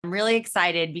I'm really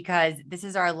excited because this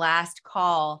is our last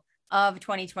call of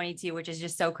 2022, which is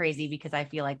just so crazy because I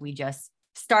feel like we just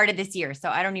started this year. So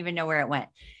I don't even know where it went.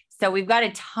 So we've got a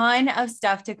ton of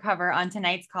stuff to cover on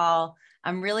tonight's call.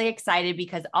 I'm really excited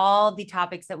because all the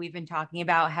topics that we've been talking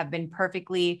about have been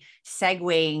perfectly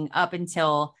segueing up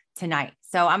until tonight.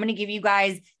 So I'm going to give you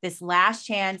guys this last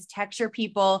chance, text your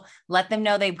people, let them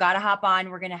know they've got to hop on.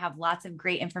 We're going to have lots of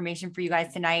great information for you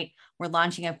guys tonight. We're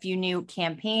launching a few new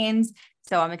campaigns.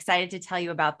 So I'm excited to tell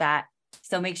you about that.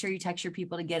 So make sure you text your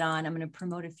people to get on. I'm going to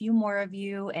promote a few more of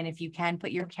you. And if you can,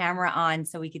 put your camera on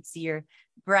so we could see your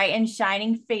bright and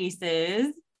shining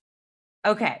faces.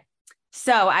 Okay.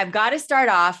 So I've got to start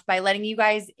off by letting you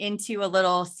guys into a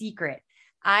little secret.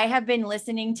 I have been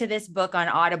listening to this book on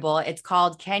Audible. It's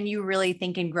called Can You Really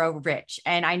Think and Grow Rich?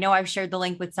 And I know I've shared the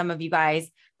link with some of you guys,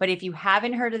 but if you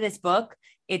haven't heard of this book,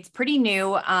 it's pretty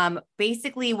new.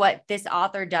 Basically what this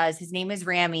author does, his name is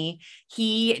Rami.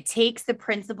 He takes the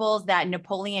principles that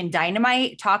Napoleon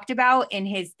Dynamite talked about in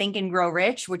his Think and Grow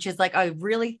Rich, which is like a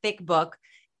really thick book,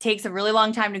 takes a really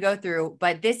long time to go through,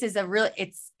 but this is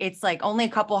it's like only a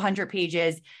couple hundred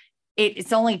pages.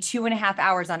 It's only 2.5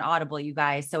 hours on Audible, you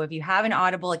guys. So if you have an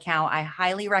Audible account, I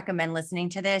highly recommend listening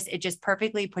to this. It just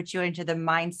perfectly puts you into the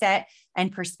mindset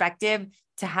and perspective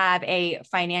to have a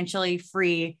financially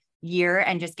free year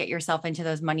and just get yourself into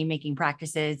those money-making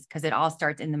practices because it all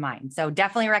starts in the mind. So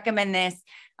definitely recommend this.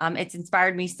 It's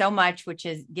inspired me so much, which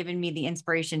has given me the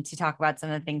inspiration to talk about some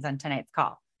of the things on tonight's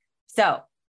call. So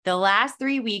the last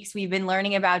 3 weeks, we've been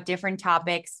learning about different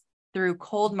topics through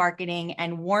cold marketing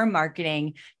and warm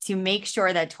marketing to make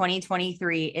sure that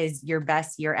 2023 is your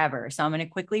best year ever. So I'm going to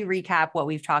quickly recap what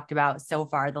we've talked about so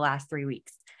far the last 3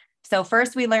 weeks. So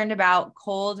first, we learned about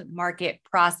cold market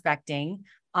prospecting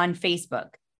on Facebook.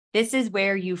 This is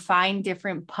where you find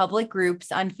different public groups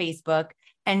on Facebook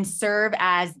and serve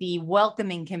as the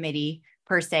welcoming committee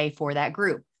per se for that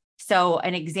group. So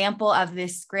an example of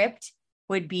this script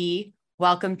would be,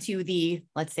 welcome to the,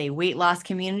 let's say, weight loss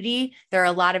community. There are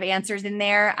a lot of answers in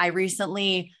there. I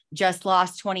recently just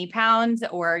lost 20 pounds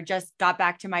or just got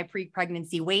back to my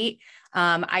pre-pregnancy weight.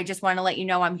 I just want to let you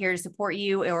know I'm here to support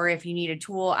you, or if you need a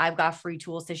tool, I've got free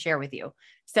tools to share with you.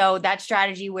 So that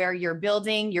strategy where you're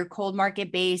building your cold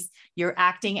market base, you're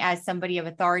acting as somebody of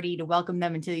authority to welcome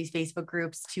them into these Facebook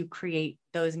groups to create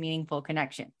those meaningful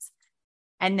connections.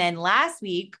 And then last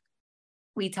week,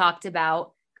 we talked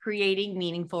about creating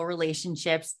meaningful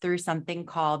relationships through something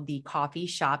called the coffee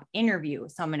shop interview.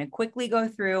 So I'm going to quickly go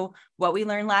through what we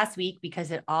learned last week because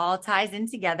it all ties in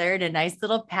together in a nice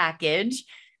little package.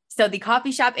 So the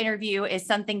coffee shop interview is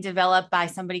something developed by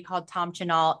somebody called Tom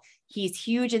Chenault. He's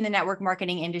huge in the network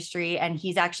marketing industry, and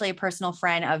he's actually a personal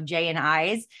friend of Jay and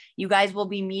I's. You guys will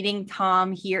be meeting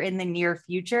Tom here in the near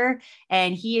future,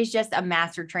 and he is just a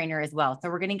master trainer as well. So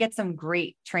we're going to get some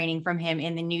great training from him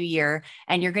in the new year,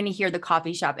 and you're going to hear the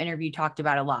coffee shop interview talked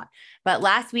about a lot. But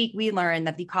last week, we learned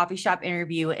that the coffee shop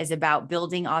interview is about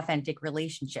building authentic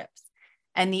relationships.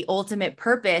 And the ultimate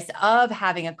purpose of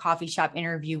having a coffee shop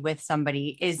interview with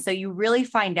somebody is so you really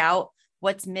find out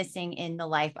what's missing in the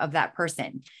life of that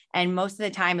person. And most of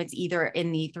the time, it's either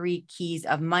in the 3 keys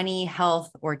of money, health,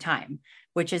 or time,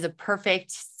 which is a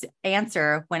perfect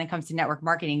answer when it comes to network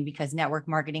marketing because network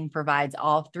marketing provides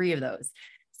all 3 of those.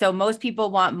 So most people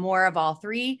want more of all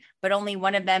 3, but only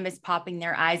one of them is popping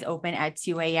their eyes open at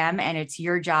 2 a.m. And it's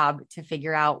your job to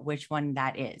figure out which one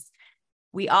that is.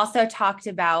 We also talked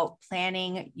about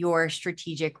planning your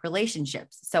strategic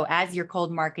relationships. So as you're cold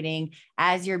marketing,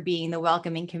 as you're being the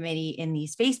welcoming committee in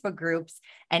these Facebook groups,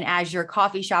 and as you're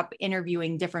coffee shop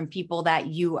interviewing different people that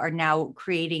you are now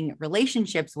creating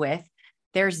relationships with,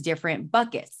 there's different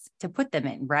buckets to put them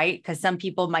in, right? Because some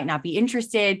people might not be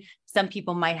interested. Some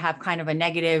people might have kind of a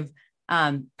negative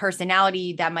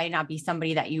personality that might not be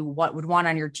somebody that you would want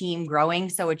on your team growing.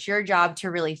 So it's your job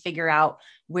to really figure out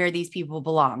where these people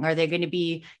belong. Are they going to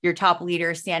be your top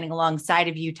leader standing alongside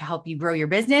of you to help you grow your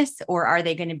business? Or are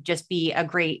they going to just be a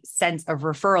great sense of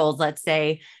referrals, let's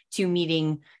say, to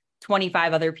meeting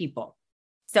 25 other people?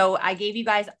 So I gave you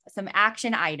guys some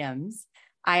action items.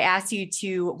 I asked you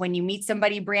to, when you meet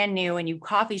somebody brand new and you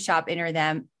coffee shop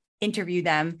interview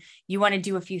them, you want to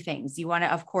do a few things. You want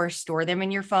to, of course, store them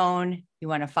in your phone. You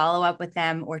want to follow up with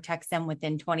them or text them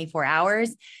within 24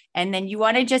 hours. And then you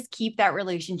want to just keep that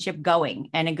relationship going.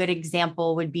 And a good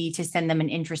example would be to send them an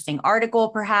interesting article,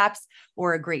 perhaps,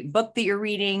 or a great book that you're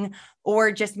reading,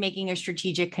 or just making a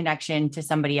strategic connection to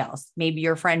somebody else. Maybe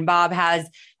your friend Bob has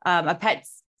a pet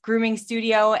grooming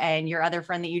studio and your other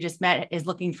friend that you just met is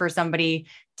looking for somebody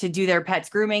to do their pet's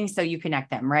grooming. So you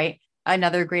connect them, right?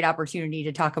 Another great opportunity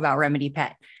to talk about Remedy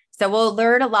Pet. So we'll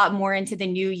learn a lot more into the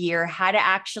new year, how to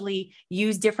actually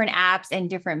use different apps and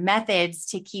different methods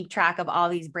to keep track of all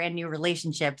these brand new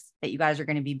relationships that you guys are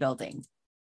going to be building.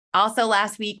 Also,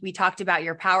 last week, we talked about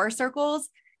your power circles.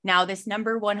 Now, this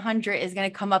number 100 is going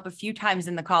to come up a few times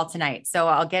in the call tonight. So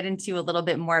I'll get into a little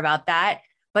bit more about that.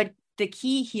 But the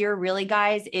key here really,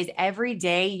 guys, is every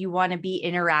day you want to be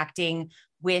interacting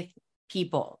with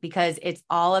people, because it's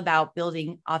all about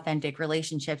building authentic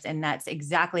relationships. And that's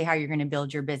exactly how you're going to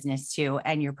build your business too,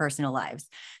 and your personal lives.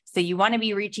 So you want to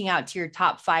be reaching out to your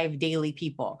top 5 daily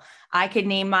people. I could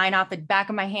name mine off the back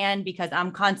of my hand because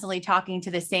I'm constantly talking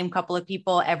to the same couple of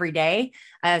people every day,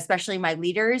 especially my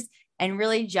leaders, and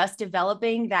really just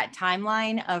developing that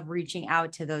timeline of reaching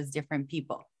out to those different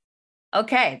people.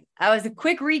 Okay, that was a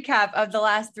quick recap of the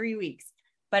last 3 weeks,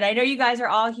 but I know you guys are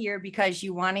all here because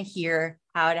you want to hear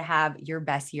how to have your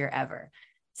best year ever.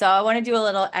 So I want to do a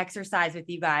little exercise with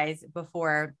you guys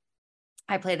before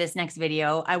I play this next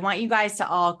video. I want you guys to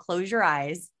all close your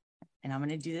eyes, and I'm going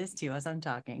to do this too as I'm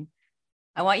talking.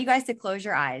 I want you guys to close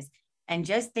your eyes and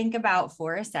just think about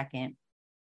for a second,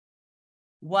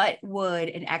 what would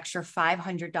an extra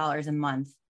 $500 a month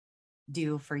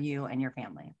do for you and your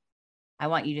family? I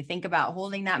want you to think about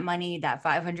holding that money, that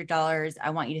 $500. I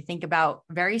want you to think about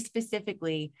very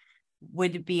specifically,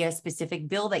 would it be a specific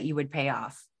bill that you would pay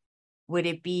off? Would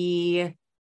it be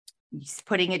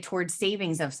putting it towards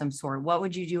savings of some sort? What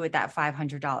would you do with that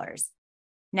 $500?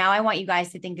 Now I want you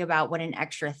guys to think about what an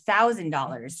extra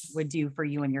 $1,000 would do for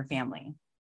you and your family.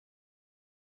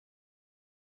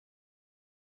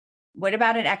 What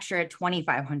about an extra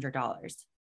 $2,500?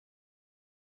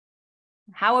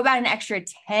 How about an extra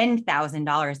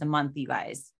 $10,000 a month, you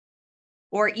guys?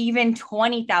 Or even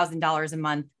 $20,000 a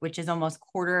month, which is almost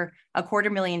a quarter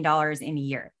million dollars in a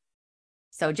year.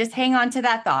 So just hang on to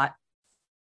that thought.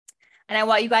 And I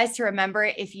want you guys to remember,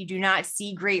 if you do not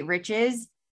see great riches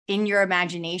in your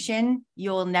imagination,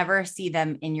 you'll never see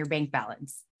them in your bank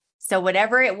balance. So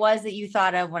whatever it was that you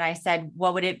thought of when I said,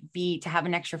 what would it be to have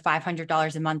an extra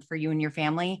 $500 a month for you and your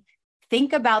family?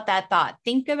 Think about that thought.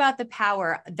 Think about the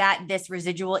power that this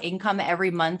residual income every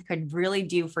month could really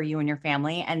do for you and your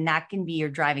family. And that can be your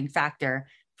driving factor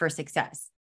for success.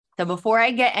 So before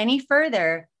I get any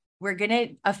further, we're going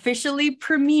to officially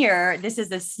premiere. This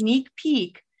is a sneak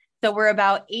peek. So we're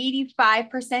about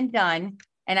 85% done.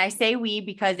 And I say we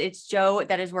because it's Joe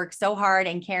that has worked so hard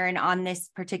and Karen on this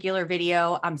particular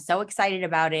video. I'm so excited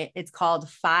about it. It's called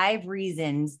 5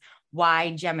 Reasons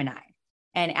Why Gemini.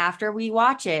 And after we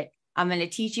watch it, I'm going to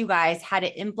teach you guys how to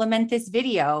implement this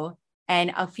video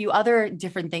and a few other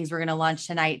different things we're going to launch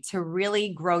tonight to really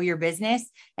grow your business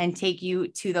and take you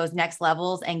to those next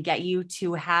levels and get you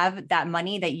to have that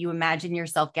money that you imagine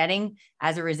yourself getting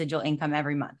as a residual income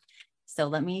every month. So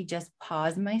let me just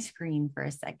pause my screen for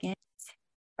a second.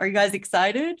 Are you guys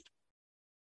excited?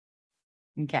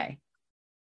 Okay.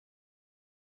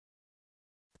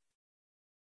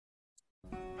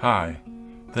 Hi,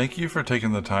 thank you for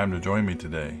taking the time to join me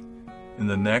today. In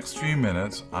the next few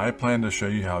minutes, I plan to show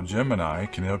you how Gemini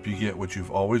can help you get what you've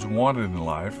always wanted in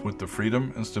life with the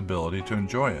freedom and stability to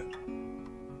enjoy it.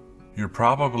 You're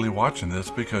probably watching this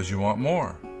because you want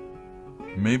more.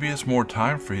 Maybe it's more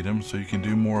time freedom so you can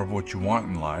do more of what you want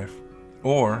in life,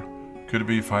 or could it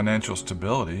be financial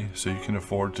stability so you can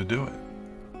afford to do it?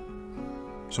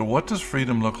 So what does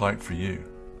freedom look like for you?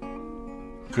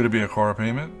 Could it be a car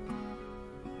payment?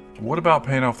 What about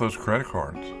paying off those credit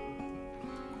cards?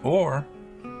 Or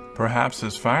perhaps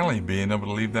it's finally being able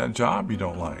to leave that job you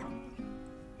don't like.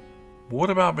 What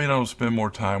about being able to spend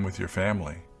more time with your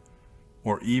family?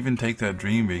 Or even take that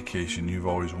dream vacation you've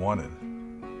always wanted?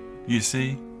 You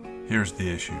see, here's the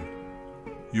issue.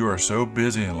 You are so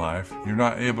busy in life, you're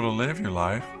not able to live your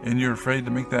life, and you're afraid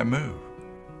to make that move.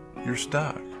 You're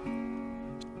stuck.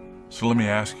 So let me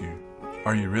ask you,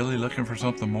 are you really looking for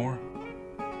something more?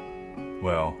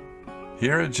 Well,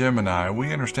 here at Gemini,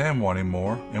 we understand wanting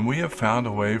more, and we have found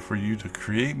a way for you to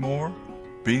create more,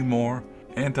 be more,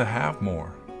 and to have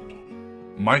more.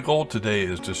 My goal today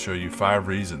is to show you 5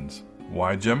 reasons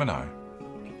why Gemini.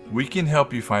 We can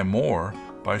help you find more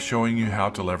by showing you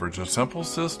how to leverage a simple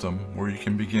system where you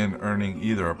can begin earning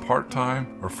either a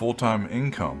part-time or full-time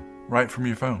income right from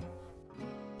your phone.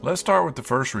 Let's start with the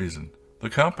first reason, the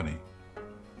company.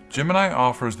 Gemini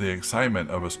offers the excitement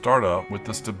of a startup with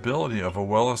the stability of a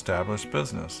well-established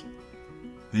business.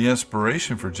 The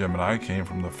inspiration for Gemini came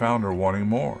from the founder wanting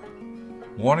more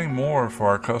for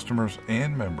our customers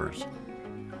and members.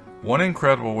 One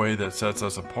incredible way that sets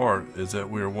us apart is that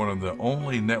we are one of the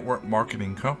only network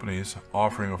marketing companies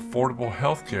offering affordable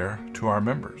healthcare to our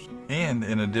members. And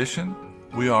in addition,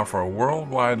 We offer a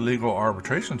worldwide legal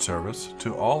arbitration service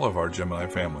to all of our Gemini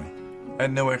family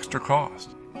at no extra cost.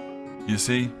 You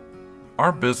see,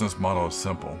 our business model is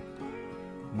simple.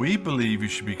 We believe you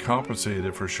should be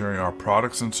compensated for sharing our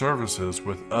products and services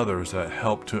with others that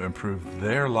help to improve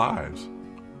their lives.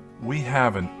 We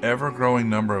have an ever-growing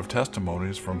number of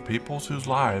testimonies from people whose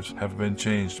lives have been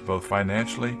changed both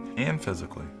financially and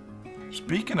physically.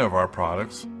 Speaking of our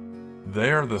products,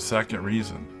 they are the second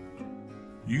reason.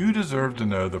 You deserve to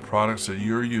know the products that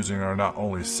you're using are not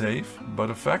only safe,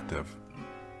 but effective.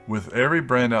 With every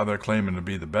brand out there claiming to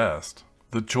be the best,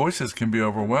 the choices can be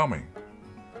overwhelming.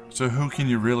 So who can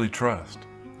you really trust?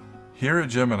 Here at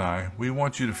Gemini, we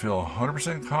want you to feel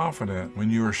 100% confident when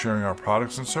you are sharing our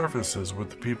products and services with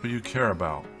the people you care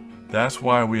about. That's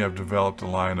why we have developed a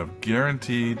line of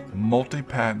guaranteed,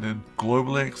 multi-patented,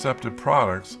 globally accepted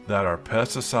products that are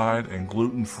pesticide and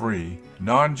gluten-free,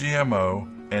 non-GMO,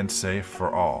 and safe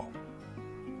for all.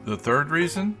 The third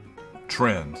reason?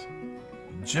 Trends.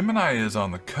 Gemini is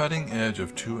on the cutting edge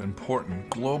of two important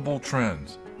global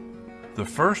trends. The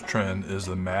first trend is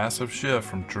the massive shift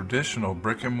from traditional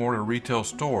brick-and-mortar retail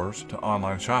stores to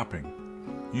online shopping.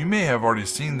 You may have already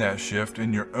seen that shift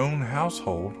in your own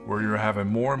household where you're having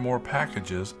more and more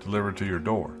packages delivered to your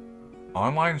door.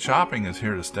 Online shopping is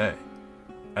here to stay.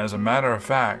 As a matter of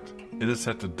fact, it is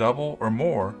set to double or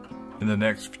more in the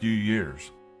next few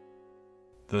years.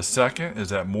 The second is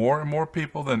that more and more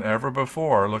people than ever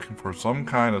before are looking for some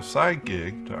kind of side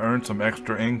gig to earn some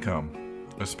extra income,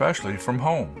 especially from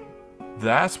home.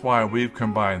 That's why we've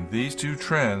combined these two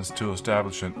trends to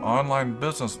establish an online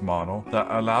business model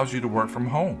that allows you to work from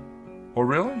home, or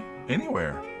really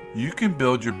anywhere. You can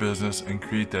build your business and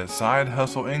create that side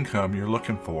hustle income you're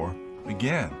looking for,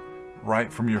 again,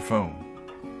 right from your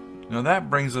phone. Now that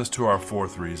brings us to our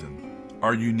fourth reason,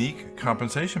 our unique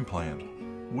compensation plan.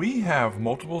 We have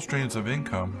multiple streams of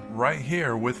income right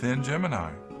here within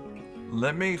Gemini.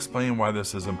 Let me explain why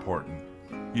this is important.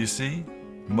 You see,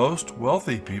 most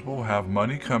wealthy people have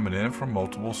money coming in from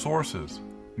multiple sources,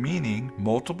 meaning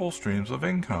multiple streams of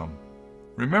income.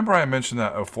 Remember I mentioned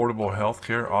that affordable health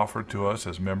care offered to us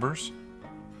as members?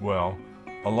 Well,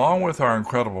 along with our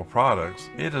incredible products,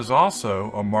 it is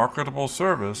also a marketable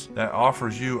service that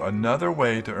offers you another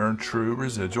way to earn true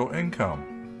residual income.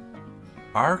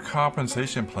 Our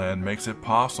compensation plan makes it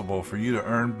possible for you to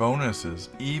earn bonuses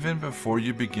even before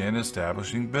you begin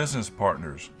establishing business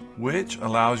partners, which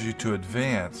allows you to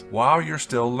advance while you're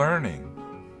still learning.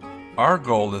 Our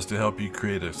goal is to help you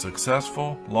create a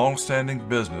successful, long-standing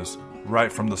business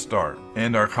right from the start,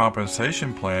 and our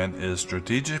compensation plan is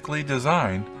strategically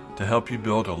designed to help you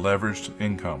build a leveraged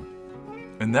income.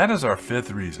 And that is our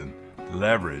fifth reason,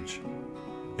 leverage.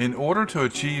 In order to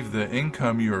achieve the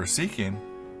income you are seeking,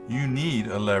 you need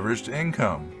a leveraged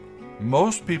income.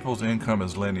 Most people's income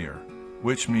is linear,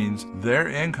 which means their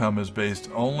income is based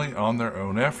only on their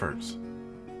own efforts.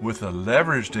 With a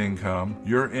leveraged income,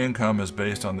 your income is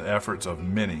based on the efforts of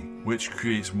many, which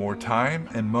creates more time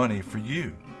and money for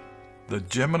you. The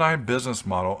Gemini business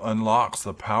model unlocks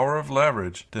the power of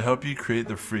leverage to help you create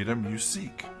the freedom you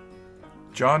seek.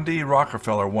 John D.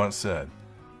 Rockefeller once said,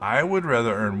 "I would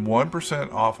rather earn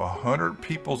 1% off 100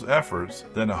 people's efforts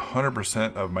than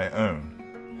 100% of my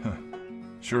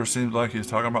own." Sure seems like he's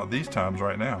talking about these times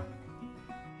right now.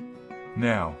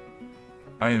 Now,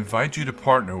 I invite you to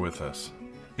partner with us.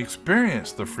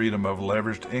 Experience the freedom of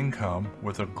leveraged income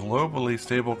with a globally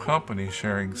stable company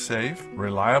sharing safe,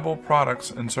 reliable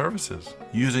products and services,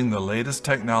 using the latest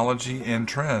technology and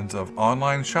trends of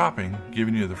online shopping,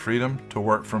 giving you the freedom to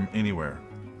work from anywhere,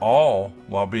 all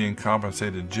while being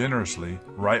compensated generously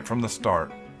right from the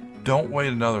start. Don't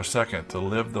wait another second to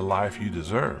live the life you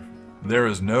deserve. There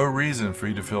is no reason for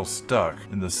you to feel stuck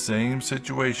in the same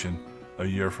situation a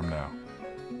year from now.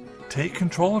 Take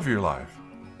control of your life.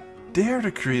 Dare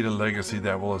to create a legacy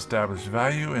that will establish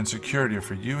value and security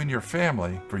for you and your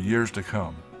family for years to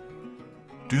come.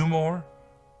 Do more,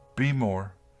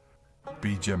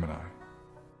 be Gemini.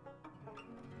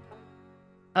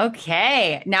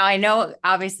 Okay. Now I know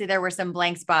obviously there were some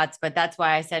blank spots, but that's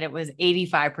why I said it was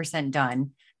 85%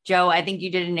 done. Joe, I think you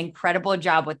did an incredible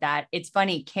job with that. It's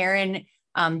funny, Karen,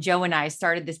 Joe and I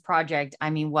started this project. I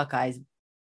mean, what guys?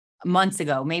 Months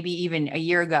ago, maybe even a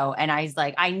year ago. And I was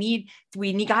like,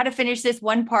 we got to finish this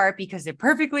one part because it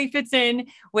perfectly fits in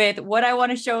with what I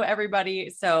want to show everybody.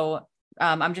 So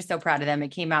I'm just so proud of them. It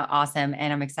came out awesome.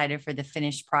 And I'm excited for the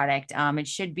finished product. It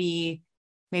should be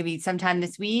maybe sometime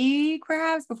this week,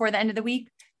 perhaps before the end of the week.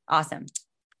 Awesome.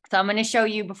 So I'm going to show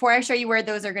you, before I show you where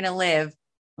those are going to live,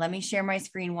 let me share my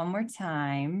screen one more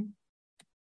time.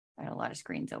 I got a lot of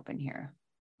screens open here.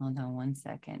 Hold on one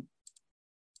second.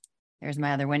 There's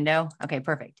my other window. Okay,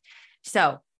 perfect.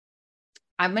 So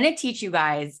I'm going to teach you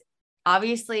guys,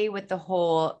 obviously, with the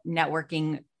whole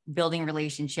networking, building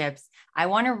relationships, I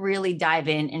want to really dive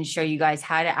in and show you guys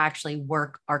how to actually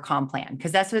work our comp plan,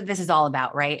 because that's what this is all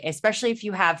about, right? Especially if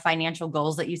you have financial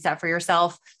goals that you set for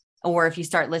yourself, or if you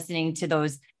start listening to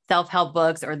those self-help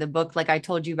books or the book like I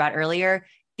told you about earlier.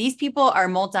 These people are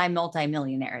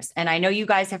multi-millionaires. And I know you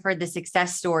guys have heard the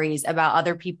success stories about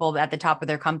other people at the top of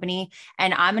their company.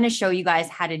 And I'm going to show you guys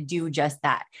how to do just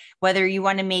that. Whether you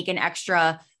want to make an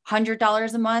extra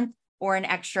 $100 a month or an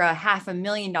extra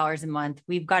 $500,000 a month,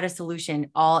 we've got a solution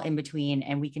all in between.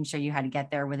 And we can show you how to get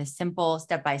there with a simple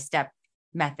step-by-step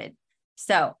method.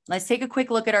 So let's take a quick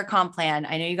look at our comp plan.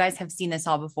 I know you guys have seen this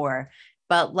all before,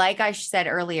 but like I said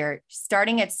earlier,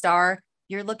 starting at STAR,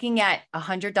 you're looking at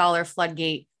 $100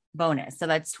 floodgate bonus. So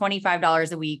that's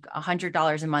 $25 a week,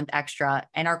 $100 a month extra.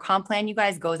 And our comp plan, you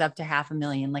guys, goes up to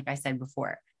 $500,000, like I said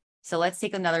before. So let's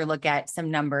take another look at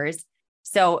some numbers.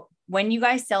 So when you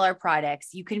guys sell our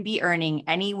products, you can be earning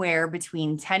anywhere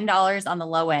between $10 on the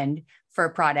low end for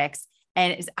products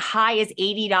and as high as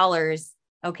 $80,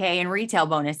 okay, in retail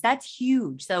bonus. That's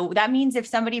huge. So that means if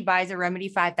somebody buys a Remedy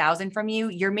 5,000 from you,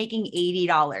 you're making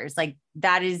 $80. Like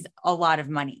that is a lot of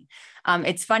money.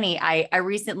 It's funny. I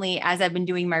recently, as I've been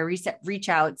doing my reach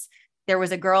outs, there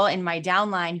was a girl in my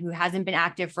downline who hasn't been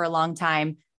active for a long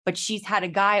time, but she's had a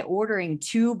guy ordering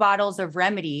 2 bottles of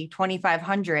Remedy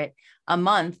 2,500 a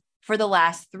month for the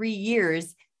last 3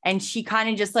 years. And she kind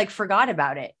of just like forgot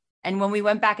about it. And when we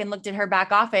went back and looked at her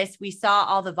back office, we saw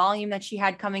all the volume that she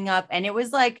had coming up. And it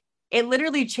was like, it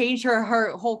literally changed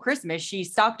her whole Christmas. She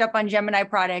stocked up on Gemini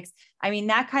products. I mean,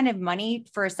 that kind of money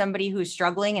for somebody who's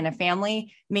struggling in a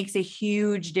family makes a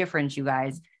huge difference, you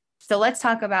guys. So let's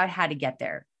talk about how to get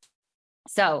there.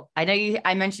 So I know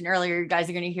I mentioned earlier, you guys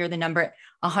are going to hear the number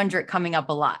 100 coming up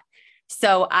a lot.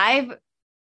 So I've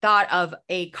thought of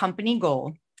a company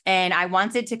goal, and I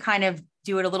wanted to kind of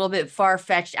do it a little bit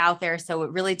far-fetched out there. So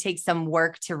it really takes some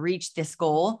work to reach this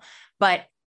goal. But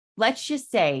let's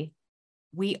just say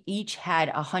we each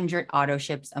had 100 auto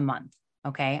ships a month.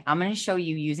 Okay. I'm going to show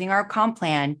you using our comp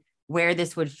plan where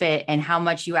this would fit and how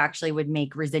much you actually would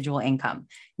make residual income.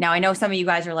 Now, I know some of you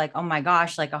guys are like, oh my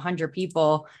gosh, like 100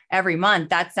 people every month.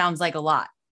 That sounds like a lot.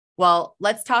 Well,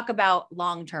 let's talk about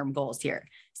long-term goals here.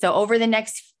 So over the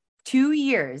next 2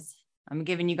 years, I'm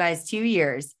giving you guys 2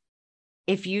 years.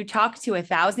 If you talk to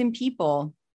 1,000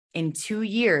 people in 2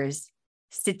 years,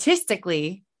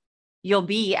 statistically, you'll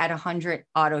be at 100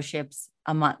 auto ships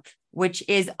a month, which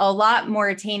is a lot more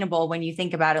attainable when you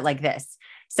think about it like this.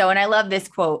 So, and I love this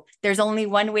quote, there's only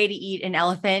one way to eat an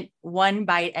elephant, one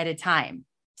bite at a time.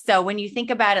 So when you think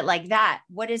about it like that,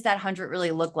 what does that 100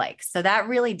 really look like? So that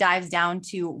really dives down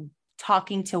to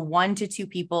talking to 1 to 2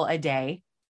 people a day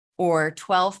or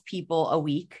 12 people a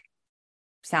week.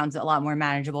 Sounds a lot more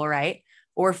manageable, right?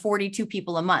 Or 42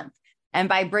 people a month. And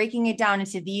by breaking it down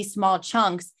into these small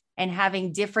chunks and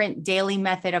having different daily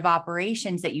method of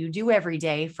operations that you do every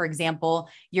day, for example,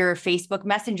 your Facebook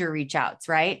Messenger reach outs,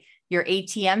 right? Your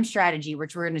A.T.M strategy,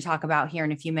 which we're going to talk about here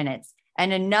in a few minutes.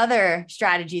 And another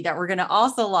strategy that we're going to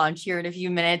also launch here in a few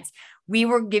minutes, we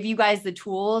will give you guys the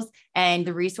tools and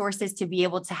the resources to be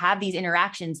able to have these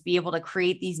interactions, be able to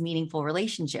create these meaningful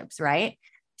relationships, right?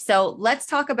 So let's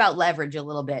talk about leverage a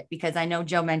little bit, because I know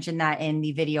Joe mentioned that in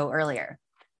the video earlier.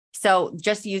 So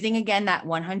just using, again, that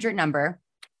 100 number,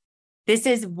 this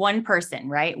is one person,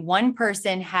 right? One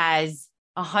person has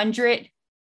 100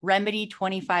 Remedy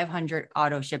 2,500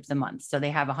 auto ships a month. So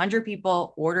they have 100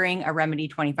 people ordering a Remedy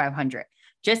 2,500.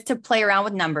 Just to play around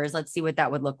with numbers, let's see what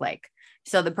that would look like.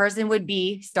 So the person would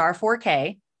be star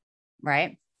 4K,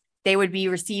 right? They would be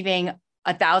receiving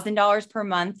 $1,000 per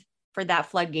month for that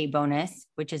floodgate bonus,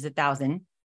 which is 1,000.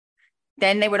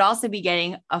 Then they would also be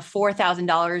getting a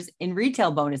 $4,000 in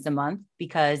retail bonus a month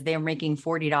because they're making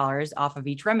 $40 off of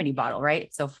each Remedy bottle,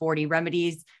 right? So 100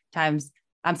 remedies times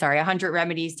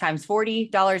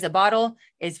 $40 a bottle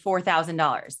is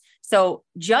 $4,000. So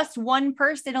just one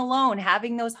person alone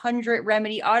having those 100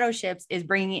 Remedy auto ships is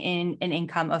bringing in an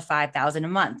income of $5,000 a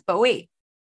month. But wait,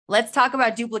 let's talk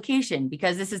about duplication,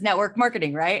 because this is network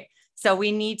marketing, right? So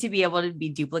we need to be able to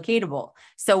be duplicatable.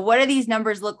 So what do these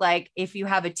numbers look like if you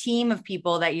have a team of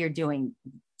people that you're doing?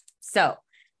 So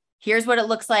here's what it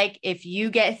looks like if you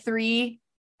get 3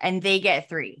 and they get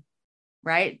 3,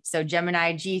 right? So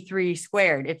Gemini G3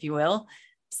 squared, if you will.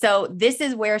 So this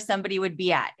is where somebody would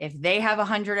be at. If they have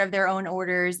 100 of their own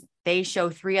orders, they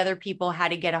show 3 other people how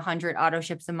to get 100 auto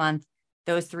ships a month.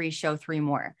 Those 3 show 3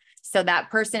 more. So that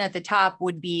person at the top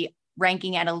would be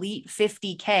ranking at elite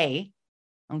 50K,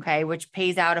 okay, which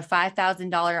pays out a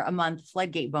 $5,000 a month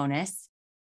floodgate bonus.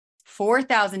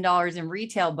 $4,000 in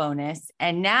retail bonus.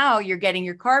 And now you're getting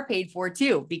your car paid for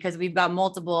too, because we've got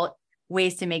multiple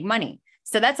ways to make money.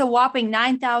 So that's a whopping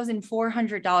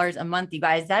 $9,400 a month, you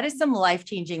guys. That is some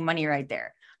life-changing money right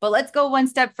there. But let's go one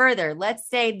step further. Let's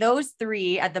say those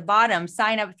three at the bottom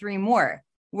sign up three more.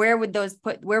 Where would those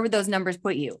numbers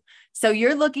put you? So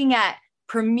you're looking at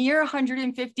premier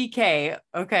 150K.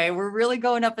 Okay, we're really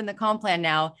going up in the comp plan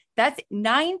now. That's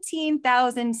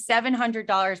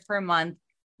 $19,700 per month,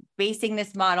 basing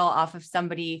this model off of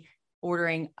somebody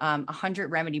ordering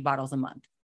 100 remedy bottles a month.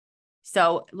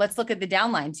 So let's look at the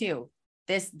downline too.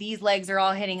 These legs are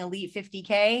all hitting elite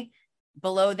 50K.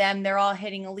 Below them, they're all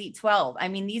hitting elite 12. I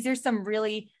mean, these are some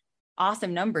really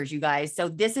awesome numbers, you guys. So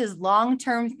this is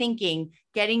long-term thinking,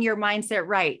 getting your mindset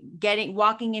right,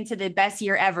 walking into the best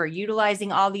year ever,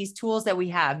 utilizing all these tools that we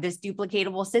have. This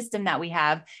duplicatable system that we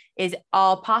have is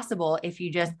all possible if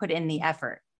you just put in the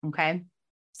effort. Okay.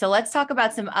 So let's talk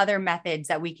about some other methods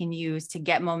that we can use to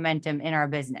get momentum in our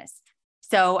business.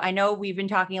 So I know we've been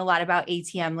talking a lot about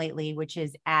ATM lately, which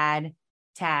is add,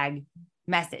 tag,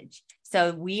 message.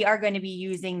 So we are going to be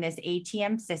using this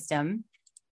ATM system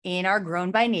in our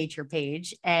Grown by Nature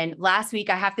page. And last week,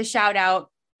 I have to shout out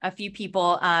a few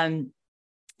people.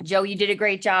 Joe, you did a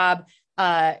great job.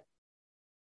 Cheryl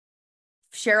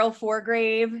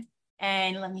Forgrave,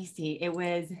 and let me see, it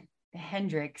was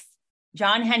Hendricks.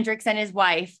 John Hendricks and his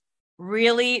wife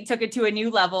really took it to a new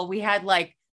level. We had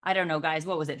I don't know, guys,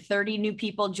 what was it? 30 new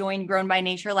people joined Grown by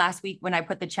Nature last week when I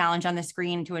put the challenge on the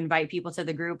screen to invite people to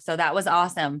the group. So that was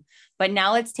awesome. But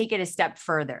now let's take it a step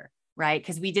further, right?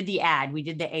 Because we did the ad, we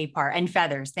did the A part, and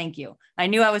feathers. Thank you. I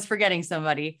knew I was forgetting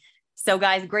somebody. So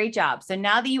guys, great job. So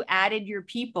now that you added your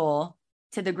people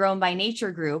to the Grown by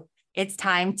Nature group, it's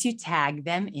time to tag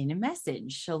them in a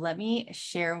message. So let me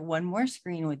share one more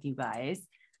screen with you guys.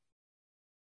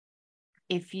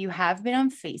 If you have been on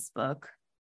Facebook,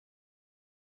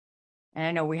 and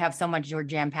I know we have so much we're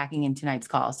jam packing in tonight's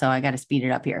call, so I got to speed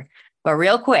it up here, but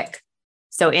real quick.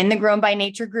 So in the Grown by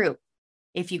Nature group,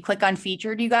 if you click on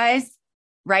featured, you guys,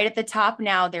 right at the top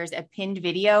now, there's a pinned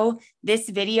video. This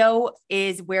video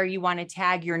is where you want to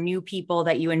tag your new people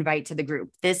that you invite to the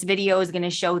group. This video is going to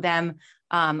show them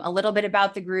a little bit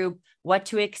about the group, what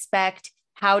to expect,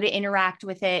 how to interact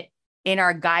with it. In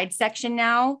our guide section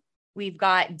now, we've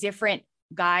got different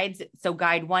guides. So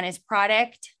guide 1 is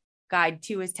product. Guide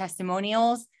 2 is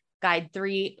testimonials. Guide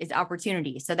 3 is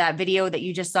opportunity. So that video that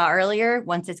you just saw earlier,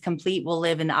 once it's complete, will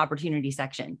live in the opportunity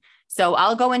section. So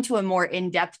I'll go into a more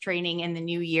in-depth training in the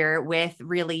new year with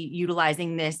really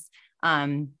utilizing this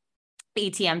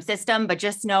ATM system, but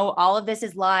just know all of this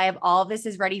is live. All of this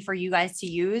is ready for you guys to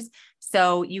use.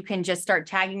 So you can just start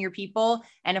tagging your people.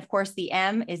 And of course, the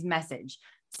M is message.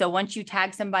 So once you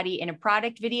tag somebody in a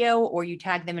product video or you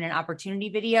tag them in an opportunity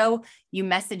video, you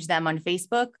message them on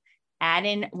Facebook. Add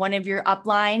in one of your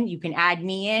upline. You can add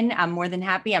me in. I'm more than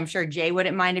happy. I'm sure Jay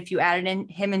wouldn't mind if you added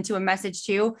him into a message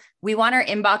too. We want our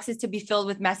inboxes to be filled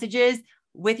with messages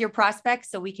with your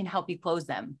prospects so we can help you close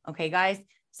them. Okay, guys?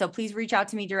 So please reach out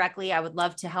to me directly. I would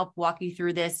love to help walk you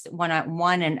through this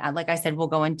one-on-one. And like I said, we'll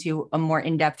go into a more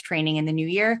in-depth training in the new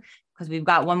year because we've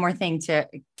got one more thing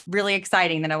really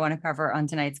exciting that I want to cover on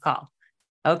tonight's call.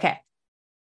 Okay.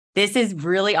 This is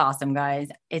really awesome, guys.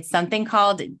 It's something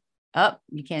called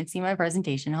you can't see my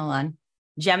presentation. Hold on.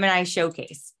 Gemini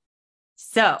Showcase.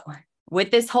 So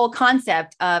with this whole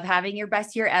concept of having your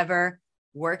best year ever,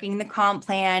 working the comp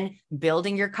plan,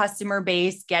 building your customer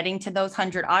base, getting to those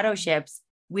 100 auto ships,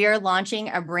 we are launching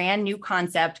a brand new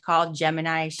concept called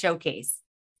Gemini Showcase.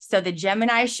 So the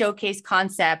Gemini Showcase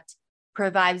concept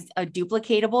provides a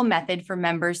duplicatable method for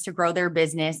members to grow their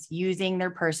business using their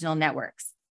personal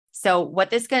networks. So what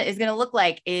this is going to look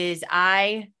like is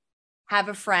I have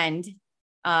a friend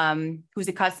who's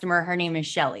a customer. Her name is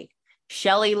Shelly.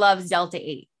 Shelly loves Delta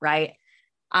 8, right?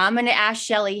 I'm going to ask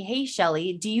Shelly, hey,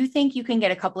 Shelly, do you think you can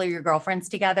get a couple of your girlfriends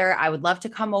together? I would love to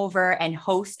come over and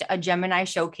host a Gemini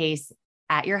Showcase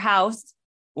at your house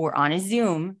or on a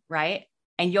Zoom, right?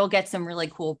 And you'll get some really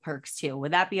cool perks too.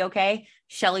 Would that be okay?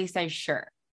 Shelly says,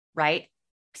 sure, right?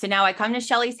 So now I come to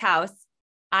Shelly's house.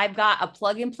 I've got a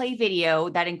plug and play video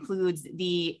that includes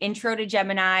the intro to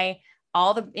Gemini,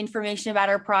 all the information about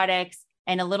our products,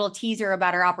 and a little teaser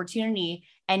about our opportunity.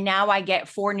 And now I get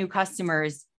 4 new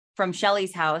customers from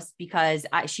Shelly's house because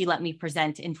she let me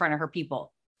present in front of her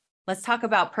people. Let's talk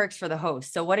about perks for the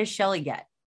host. So what does Shelly get?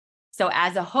 So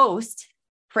as a host,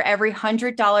 for every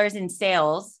 $100 in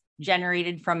sales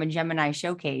generated from a Gemini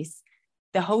Showcase,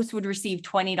 the host would receive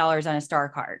 $20 on a star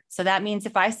card. So that means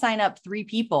if I sign up 3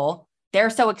 people they're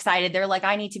so excited. They're like,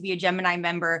 I need to be a Gemini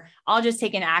member. I'll just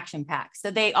take an action pack.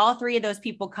 So all three of those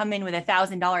people come in with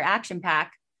 $1,000 action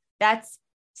pack. That's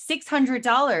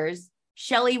 $600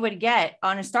 Shelly would get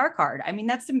on a star card. I mean,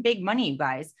 that's some big money, you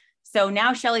guys. So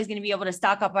now Shelly's going to be able to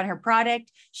stock up on her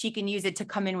product. She can use it to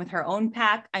come in with her own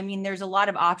pack. I mean, there's a lot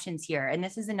of options here. And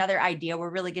this is another idea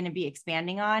we're really going to be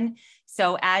expanding on.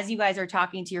 So as you guys are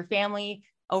talking to your family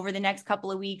over the next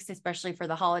couple of weeks, especially for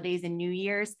the holidays and New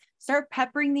Year's, start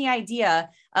peppering the idea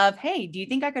of, hey, do you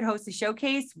think I could host a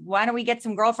showcase? Why don't we get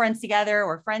some girlfriends together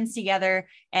or friends together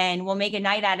and we'll make a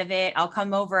night out of it. I'll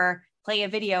come over, play a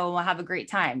video, and we'll have a great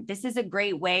time. This is a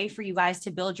great way for you guys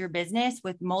to build your business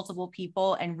with multiple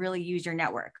people and really use your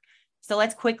network. So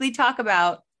let's quickly talk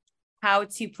about how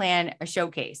to plan a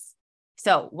showcase.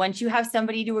 So once you have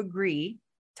somebody to agree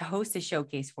to host a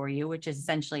showcase for you, which is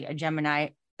essentially a Gemini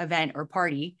event or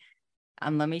party,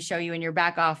 let me show you in your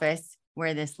back office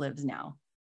where this lives now.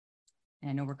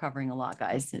 And I know we're covering a lot,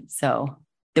 guys. So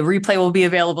the replay will be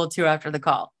available too after the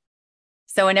call.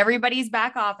 So in everybody's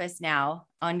back office now,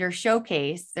 under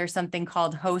showcase, there's something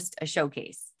called host a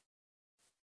showcase.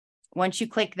 Once you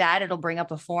click that, it'll bring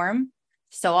up a form.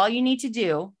 So all you need to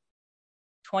do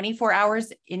 24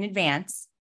 hours in advance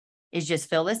is just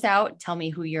fill this out. Tell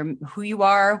me who you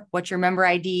are, what's your member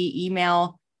ID,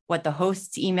 email, what the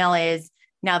host's email is.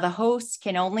 Now the host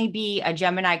can only be a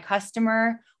Gemini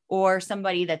customer or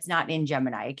somebody that's not in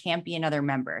Gemini. It can't be another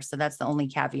member. So that's the only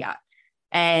caveat.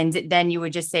 And then you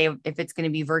would just say if it's going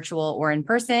to be virtual or in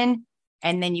person,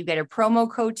 and then you get a promo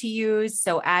code to use.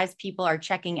 So as people are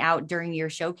checking out during your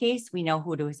showcase, we know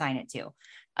who to assign it to.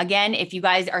 Again, if you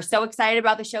guys are so excited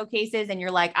about the showcases and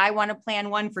you're like, I want to plan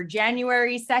one for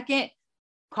January 2nd,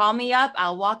 call me up.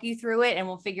 I'll walk you through it and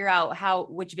we'll figure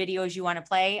out which videos you want to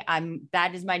play.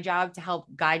 That is my job to help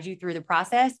guide you through the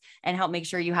process and help make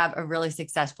sure you have a really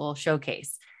successful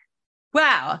showcase.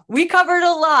 Wow, we covered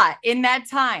a lot in that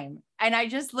time. And I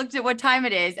just looked at what time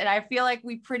it is and I feel like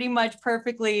we pretty much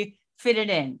perfectly fit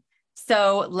it in.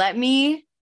 So let me,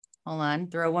 hold on,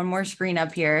 throw one more screen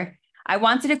up here. I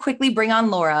wanted to quickly bring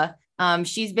on Laura.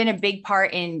 She's been a big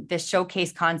part in this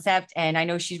showcase concept, and I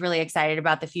know she's really excited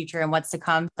about the future and what's to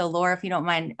come. So Laura, if you don't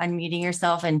mind unmuting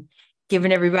yourself and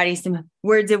giving everybody some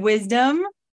words of wisdom.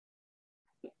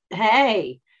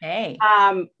 Hey.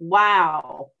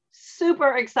 Wow.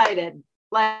 Super excited.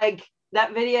 Like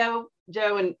that video,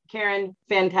 Joe and Karen,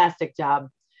 fantastic job.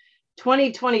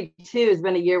 2022 has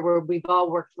been a year where we've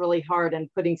all worked really hard on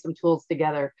putting some tools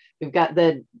together. We've got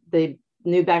the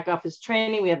new back office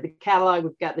training. We have the catalog.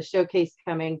 We've got the showcase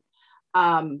coming.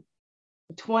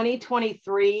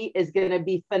 2023 is going to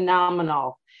be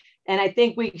phenomenal. And I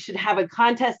think we should have a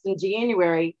contest in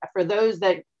January for those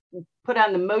that put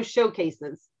on the most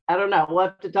showcases. I don't know. We'll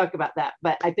have to talk about that,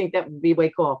 but I think that would be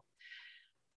way cool.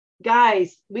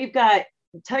 Guys, we've got,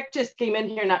 Tuck just came in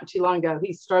here not too long ago.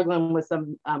 He's struggling with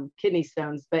some kidney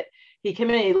stones, but he came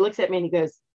in and he looks at me and he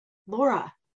goes,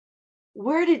 Laura,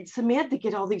 where did Samantha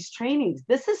get all these trainings?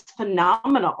 This is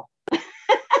phenomenal.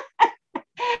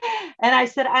 And I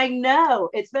said, I know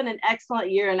it's been an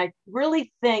excellent year. And I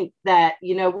really think that,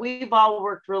 we've all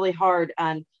worked really hard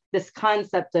on this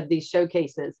concept of these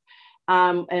showcases.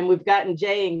 And we've gotten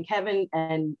Jay and Kevin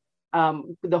and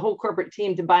the whole corporate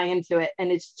team to buy into it.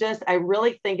 And it's just, I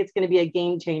really think it's going to be a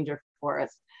game changer for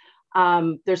us.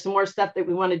 There's some more stuff that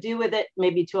we want to do with it,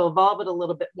 maybe to evolve it a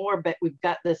little bit more, but we've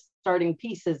got the starting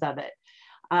pieces of it.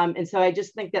 And so I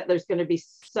just think that there's going to be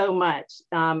so much.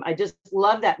 I just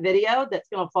love that video that's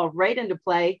going to fall right into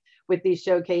play with these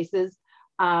showcases.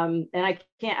 And I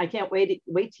can't wait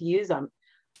to use them.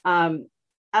 I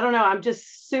don't know. I'm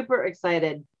just super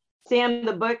excited. Sam,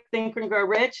 the book, Think and Grow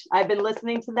Rich, I've been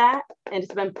listening to that and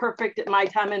it's been perfect at my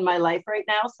time in my life right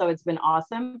now. So it's been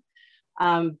awesome.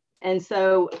 And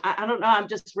so I don't know, I'm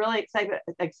just really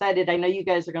excited. I know you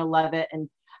guys are going to love it. And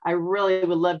I really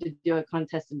would love to do a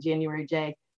contest in January,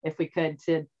 Jay, if we could,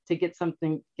 to get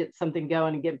something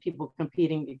going and get people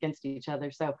competing against each other.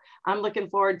 So I'm looking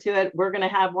forward to it. We're going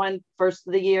to have one first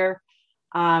of the year.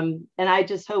 And I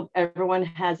just hope everyone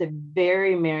has a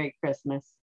very Merry Christmas.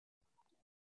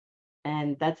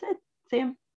 And that's it,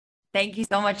 Sam. Thank you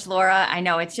so much, Laura. I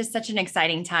know it's just such an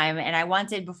exciting time. And I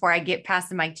wanted, before I get past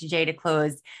the mic to Jay to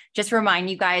close, just remind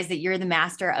you guys that you're the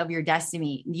master of your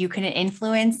destiny. You can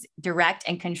influence, direct,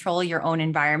 and control your own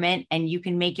environment, and you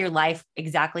can make your life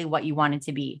exactly what you want it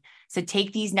to be. So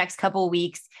take these next couple of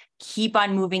weeks, keep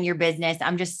on moving your business.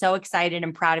 I'm just so excited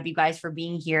and proud of you guys for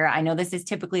being here. I know this is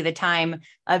typically the time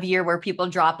of year where people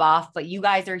drop off, but you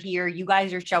guys are here, you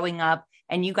guys are showing up,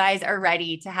 and you guys are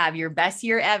ready to have your best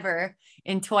year ever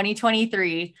in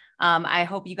 2023. I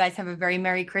hope you guys have a very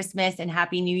Merry Christmas and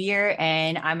Happy New Year.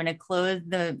 And I'm going to close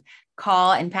the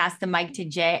call and pass the mic to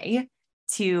Jay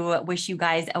to wish you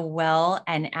guys a well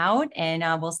and out. And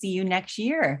we'll see you next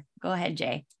year. Go ahead,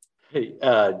 Jay. Hey,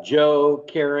 Joe,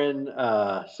 Karen,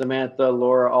 Samantha,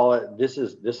 Laura, this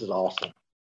is awesome.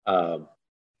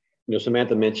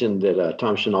 Samantha mentioned that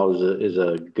Tom Chenault is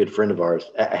a good friend of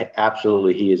ours.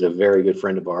 Absolutely, he is a very good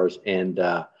friend of ours, and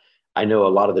I know a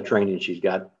lot of the training she's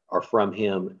got are from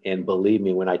him. And believe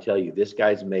me when I tell you, this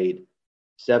guy's made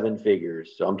 7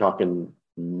 figures. So I'm talking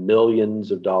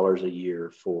millions of dollars a year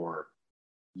for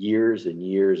years and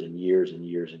years and years and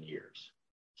years and years.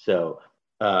 So,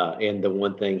 and the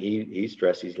one thing he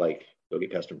stressed, he's like, go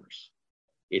get customers.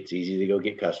 It's easy to go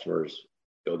get customers.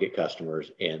 Go get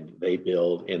customers, and they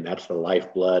build, and that's the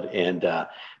lifeblood. And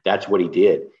that's what he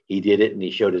did. He did it, and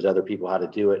he showed his other people how to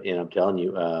do it. And I'm telling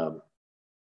you,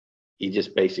 he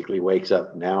just basically wakes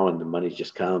up now, and the money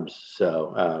just comes.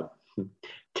 So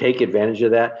take advantage of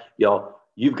that, y'all.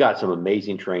 You've got some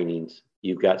amazing trainings.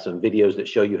 You've got some videos that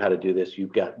show you how to do this.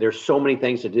 There's so many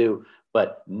things to do,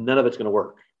 but none of it's going to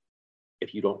work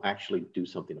if you don't actually do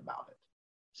something about it.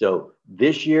 So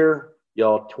this year,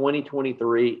 y'all,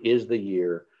 2023 is the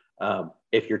year.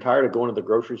 If you're tired of going to the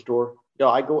grocery store, y'all,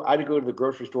 I go to the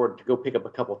grocery store to go pick up a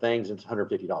couple things, and it's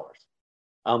 $150.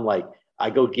 I'm like, I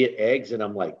go get eggs, and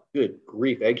I'm like, good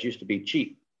grief, eggs used to be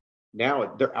cheap.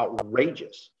 Now they're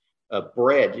outrageous.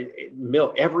 Bread,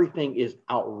 milk, everything is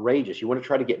outrageous. You want to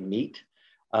try to get meat?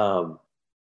 You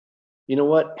know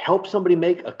what? Help somebody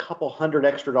make a couple $100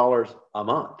 extra a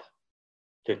month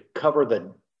to cover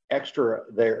the extra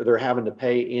they're having to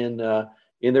pay in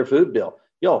their food bill.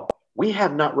 Yo, we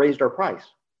have not raised our price,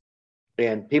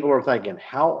 and people are thinking,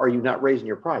 how are you not raising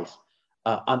your price?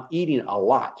 I'm eating a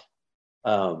lot,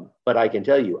 but I can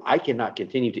tell you, I cannot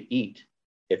continue to eat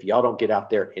if y'all don't get out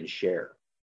there and share.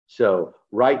 So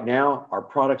right now, our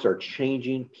products are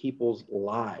changing people's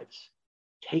lives.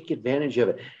 Take advantage of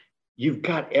it. You've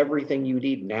got everything you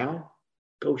need now.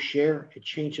 Go share and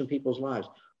change some people's lives.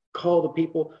 Call the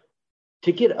people.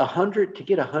 To get 100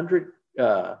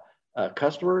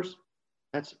 customers,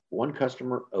 that's 1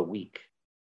 customer a week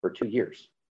for 2 years.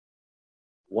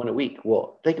 1 a week.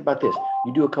 Well, think about this.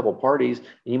 You do a couple parties,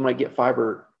 and you might get 5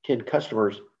 or 10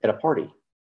 customers at a party.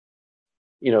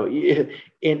 And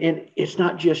it's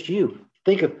not just you.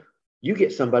 Think of, you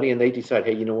get somebody and they decide,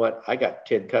 hey, you know what? I got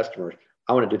 10 customers.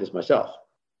 I want to do this myself.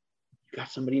 You got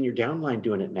somebody in your downline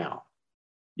doing it now.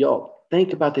 Yo,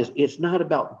 think about this. It's not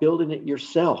about building it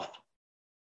yourself.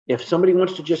 If somebody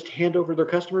wants to just hand over their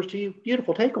customers to you,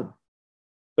 beautiful, take them.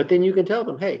 But then you can tell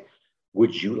them, hey,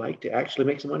 would you like to actually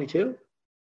make some money too?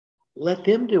 Let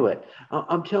them do it.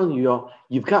 I'm telling you, y'all,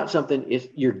 you've got something,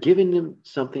 you're giving them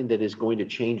something that is going to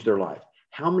change their life.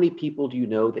 How many people do you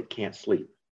know that can't sleep?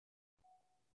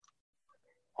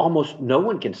 Almost no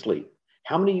one can sleep.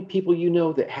 How many people you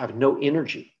know that have no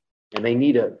energy and they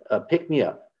need a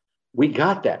pick-me-up? We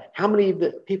got that. How many of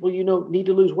the people you know need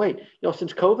to lose weight?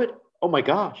 Since COVID, oh my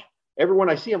gosh, everyone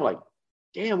I see, I'm like,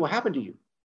 damn, what happened to you?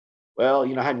 Well,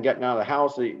 I hadn't gotten out of the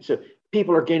house. So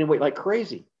people are gaining weight like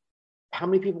crazy. How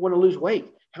many people want to lose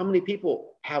weight? How many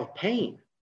people have pain?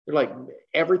 They're like,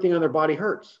 everything on their body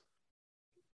hurts.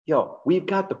 We've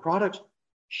got the products.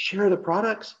 Share the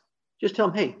products. Just tell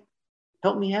them, hey,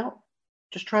 help me out.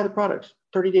 Just try the products.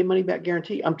 30-day money back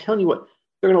guarantee. I'm telling you what,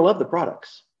 they're going to love the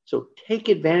products. So take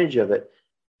advantage of it.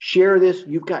 Share this.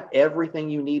 You've got everything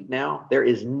you need now. There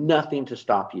is nothing to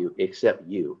stop you except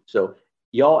you. So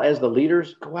y'all, as the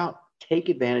leaders, go out, take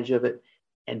advantage of it,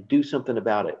 and do something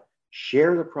about it.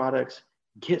 Share the products,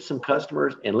 get some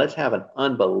customers, and let's have an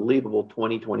unbelievable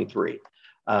 2023.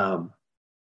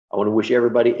 I want to wish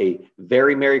everybody a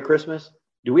very Merry Christmas.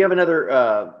 Do we have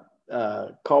another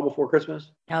call before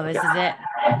Christmas? No, this is it.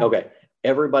 Okay.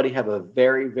 Everybody have a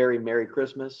very, very Merry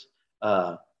Christmas.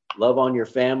 Love on your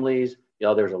families.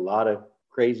 There's a lot of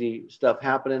crazy stuff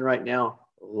happening right now.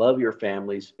 Love your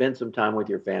families. Spend some time with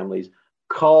your families.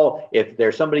 Call if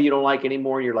there's somebody you don't like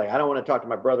anymore. And you're like, I don't want to talk to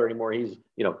my brother anymore. He's,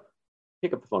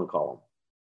 pick up the phone and call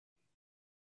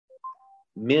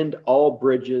him. Mend all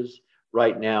bridges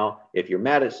right now. If you're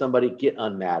mad at somebody, get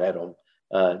unmad at them.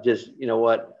 Just,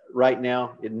 right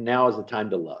now is the time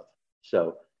to love.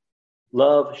 So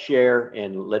love, share,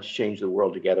 and let's change the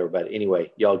world together. But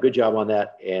anyway, y'all, good job on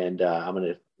that. And I'm going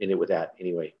to end it with that.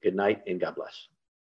 Anyway, good night and God bless.